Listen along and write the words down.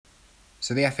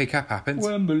So the FA Cup happened.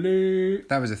 Wembley.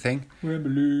 That was a thing.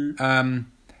 Wembley.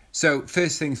 So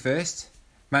first things first,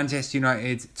 Manchester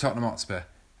United, Tottenham Hotspur.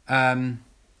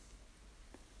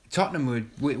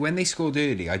 Tottenham when they scored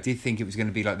early, I did think it was going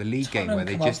to be like the league game where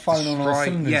they just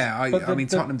destroyed. Yeah, I mean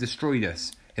Tottenham destroyed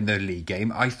us in the league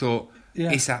game. I thought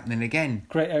it's happening again.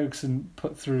 Great Eriksen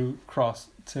put through cross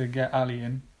to get Alli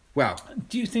in. Well,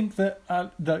 do you think that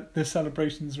the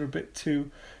celebrations are a bit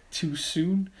too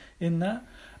soon in that?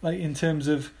 Like in terms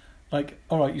of like,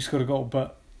 all right, you scored a goal,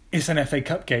 but it's an FA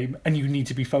Cup game and you need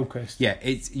to be focused. Yeah,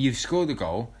 you've scored a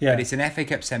goal, but it's an FA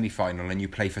Cup semi-final and you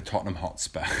play for Tottenham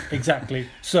Hotspur. Exactly.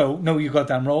 So, no, you got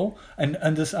damn roll. And I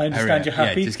understand you're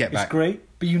happy. Just get back. It's great,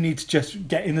 but you need to just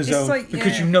get in the zone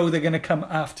because you know they're going to come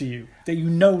after you. That you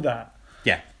know that.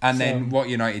 Yeah, and then what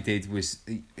United did was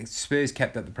Spurs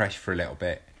kept up the pressure for a little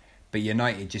bit, but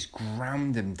United just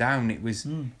ground them down. It was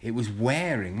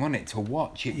wearing, wasn't it, to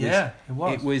watch? It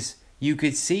was. It was. You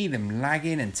could see them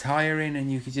lagging and tiring,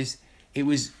 and you could just. You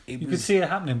could see it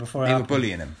happening before. They were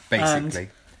bullying him, basically.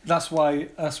 And that's why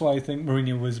I think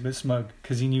Mourinho was a bit smug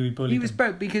because he knew he bullied. He was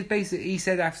broke because basically he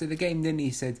said after the game, didn't he?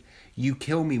 He said, "You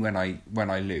kill me when I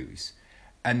lose,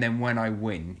 and then when I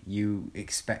win, you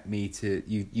expect me to.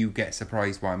 You get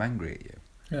surprised why I'm angry at you."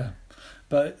 Yeah.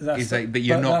 But that's but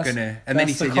you're not gonna. And then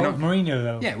he said, "You're not." Mourinho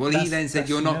though. Yeah. Well, he then said,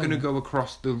 "You're not going to go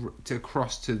across to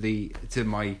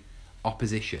my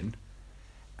opposition,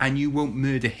 and you won't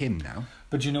murder him now."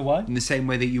 But you know why? In the same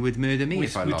way that you would murder me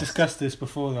if I lost. We discussed this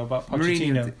before though about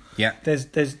Pochettino. Yeah.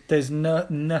 There's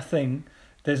nothing.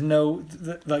 There's no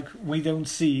like we don't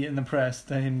see in the press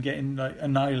that him getting like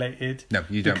annihilated. No,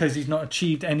 you don't. Because he's not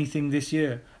achieved anything this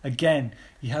year. Again,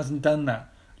 he hasn't done that.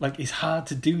 Like, it's hard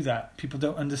to do that. People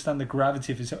don't understand the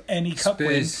gravity of it. So any cup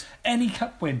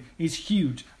win is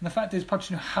huge. And the fact is,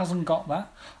 Pochettino hasn't got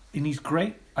that, and he's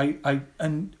great.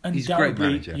 Undoubtedly, he's a great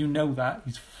manager. You know that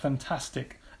he's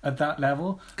fantastic at that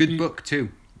level. Good book too.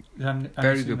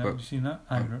 Very good book. Have you seen that?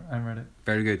 I haven't read it.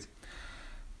 Very good.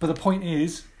 But the point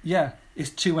is,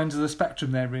 it's two ends of the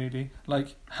spectrum there, really.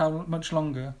 Like, how much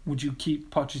longer would you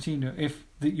keep Pochettino if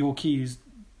your key is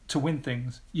to win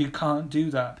things? You can't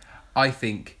do that. I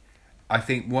think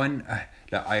one.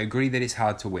 Look, I agree that it's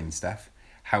hard to win stuff.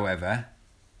 However,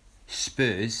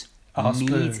 Spurs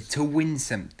need to win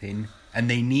something, and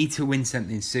they need to win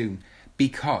something soon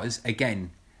because,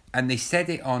 again, and they said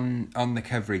it on the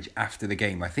coverage after the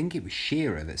game. I think it was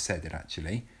Shearer that said it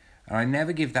actually, and I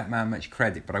never give that man much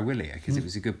credit, but I will here because it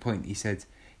was a good point.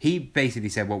 He basically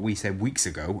said what we said weeks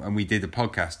ago, and we did a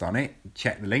podcast on it.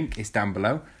 Check the link; it's down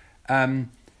below.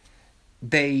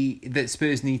 That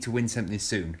Spurs need to win something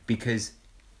soon because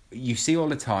you see all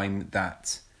the time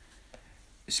that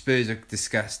Spurs are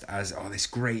discussed as this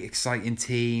great exciting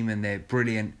team and they're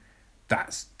brilliant.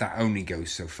 That only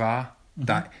goes so far. Mm-hmm.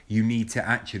 That you need to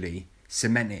actually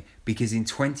cement it because in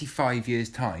 25 years'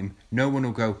 time, no one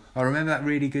will go, "Oh, remember that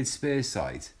really good Spurs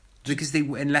side?" Because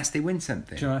unless they win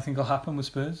something. Do you know what I think will happen with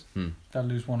Spurs? They'll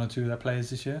lose one or two of their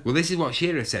players this year. Well, this is what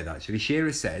Shearer said. Actually,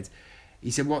 Shearer said. He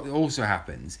said what also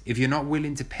happens, if you're not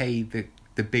willing to pay the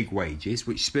big wages,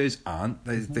 which Spurs aren't,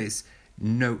 it's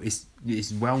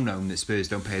well known that Spurs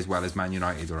don't pay as well as Man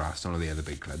United or Arsenal or the other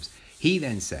big clubs. He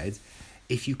then said,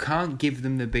 if you can't give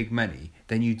them the big money,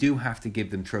 then you do have to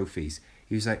give them trophies.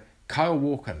 He was like, Kyle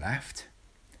Walker left.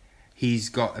 He's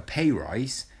got a pay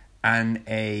rise and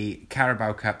a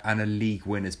Carabao Cup and a league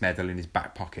winners medal in his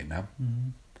back pocket now. Mm-hmm.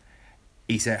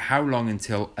 He said, how long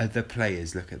until other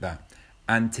players look at that?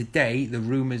 And today, the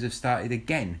rumours have started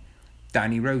again.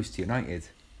 Danny Rose to United.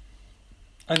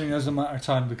 I think that's a matter of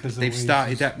time because they've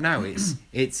started up now. It's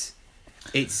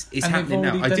happening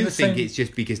now. I do think it's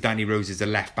just because Danny Rose is a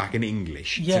left back in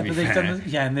English. Yeah, but they've done.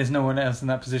 And there's no one else in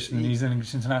that position, and he's an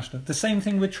English international. The same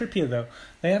thing with Trippier though.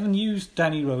 They haven't used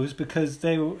Danny Rose because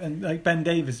like Ben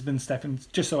Davies has been stepping.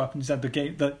 Just so happens he's had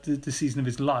the season of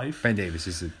his life. Ben Davies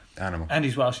is an animal, and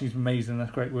he's Welsh. He's amazing.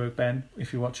 That's great work, Ben.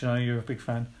 If you're watching, I know you're a big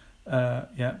fan.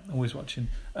 Always watching.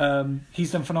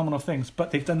 He's done phenomenal things,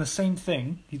 but they've done the same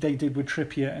thing they did with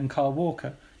Trippier and Kyle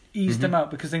Walker. Eased them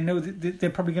out because they know that they're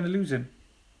probably going to lose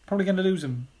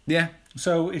him. Yeah.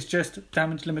 So it's just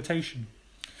damage limitation.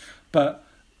 But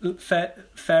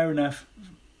fair enough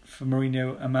for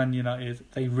Mourinho and Man United.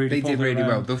 They did really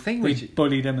well. The thing they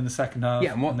bullied them in the second half,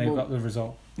 and they got the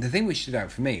result. The thing which stood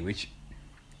out for me, which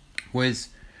was,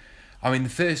 the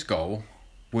first goal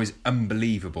was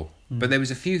unbelievable. But there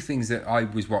was a few things that I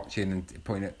was watching and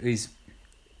pointing at. Is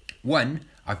one,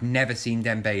 I've never seen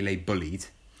Dembele bullied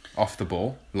off the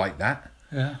ball like that.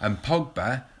 Yeah. And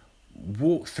Pogba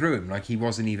walked through him like he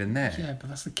wasn't even there. Yeah, but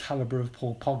that's the calibre of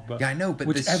Paul Pogba. Yeah, I know, but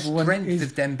the strength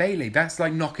of Dembele, that's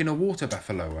like knocking a water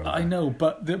buffalo over. I know,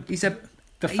 but the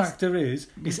factor is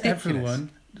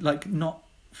everyone like not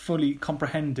fully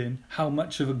comprehending how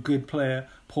much of a good player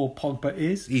Paul Pogba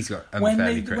is. He's got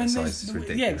unfairly criticised. It's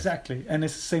ridiculous. Yeah, exactly. And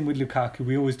it's the same with Lukaku.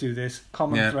 We always do this.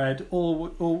 Common thread. All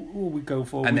we go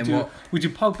for. And we do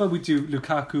Pogba, we do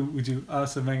Lukaku, we do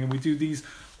Arsene Wenger, we do these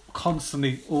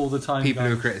constantly all the time. People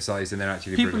who criticise and they're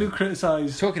actually brilliant. People who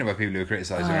criticise. Talking about people who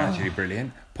criticise are actually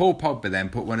brilliant. Paul Pogba then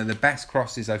put one of the best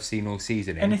crosses I've seen all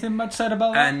season in. Anything much said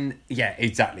about that? And yeah,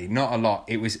 exactly. Not a lot.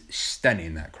 It was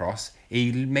stunning, that cross.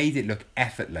 He made it look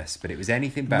effortless, but it was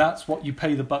anything but. That's what you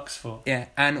pay the bucks for. Yeah,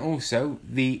 and also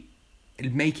the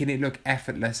making it look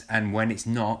effortless, and when it's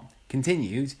not,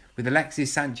 continued with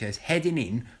Alexis Sanchez heading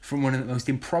in from one of the most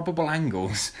improbable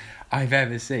angles I've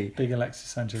ever seen. Big Alexis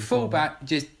Sanchez. Fullback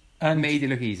just made it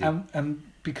look easy. And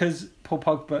because Paul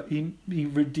Pogba, he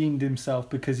redeemed himself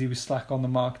because he was slack on the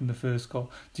mark in the first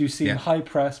goal. Do you see him high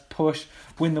press, push,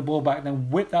 win the ball back, then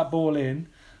whip that ball in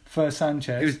for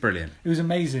Sanchez? It was brilliant. It was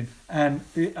amazing. And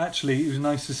it was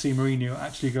nice to see Mourinho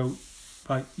actually go,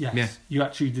 right, yes, you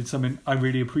actually did something I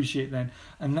really appreciate then.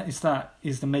 And that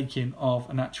is the making of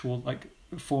an actual, like,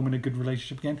 forming a good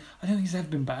relationship again. I don't think he's ever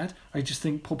been bad. I just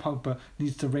think Paul Pogba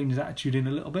needs to rein his attitude in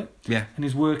a little bit. Yeah. And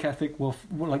his work ethic will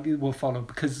follow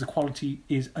because the quality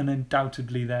is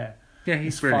undoubtedly there. Yeah,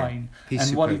 he's fine. He's and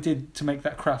superb. what he did to make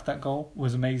that goal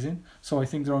was amazing. So I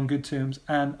think they're on good terms,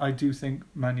 and I do think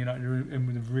Man United are in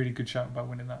with a really good shout about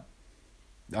winning that.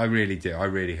 I really do. I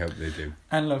really hope they do.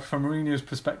 And look, from Mourinho's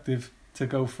perspective, to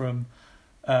go from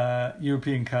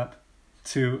European Cup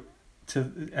to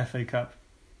FA Cup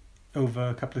over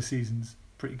a couple of seasons,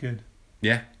 pretty good.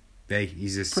 Yeah,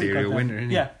 he's a serial winner, isn't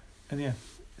he? Yeah, and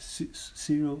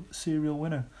serial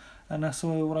winner, and that's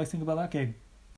what I think about that game.